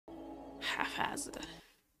haphazard.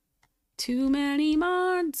 Too many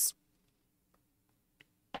mods.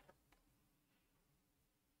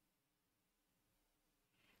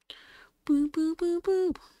 Boop, boop, boop,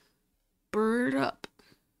 boop. Bird up.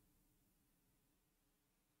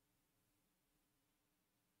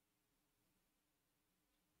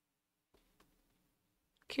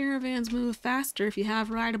 Caravans move faster if you have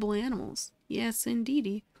rideable animals. Yes,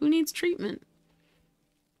 indeedy. Who needs treatment?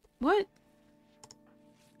 What?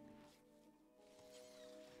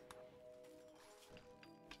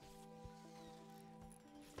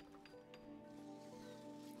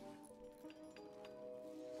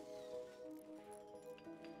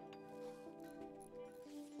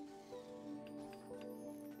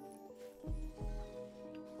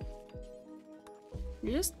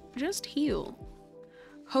 Just heal.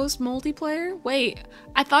 Host multiplayer? Wait,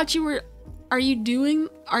 I thought you were. Are you doing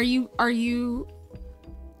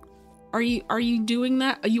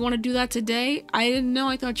that? You want to do that today? I didn't know.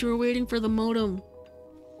 I thought you were waiting for the modem.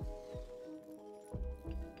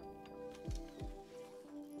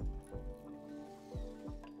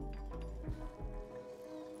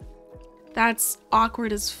 That's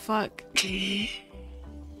awkward as fuck.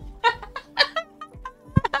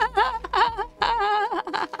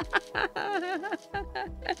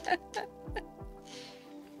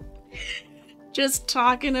 Just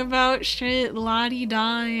talking about shit, Lottie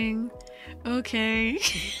dying. Okay.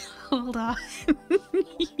 Hold on.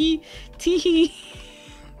 Tee.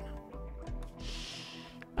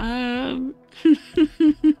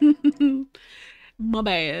 My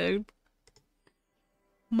bad.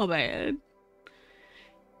 My bad.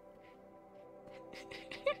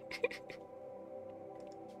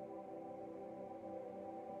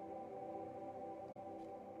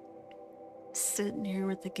 Sitting here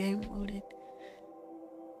with the game loaded.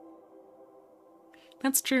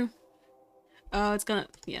 That's true. Oh, it's gonna.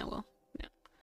 Yeah, well.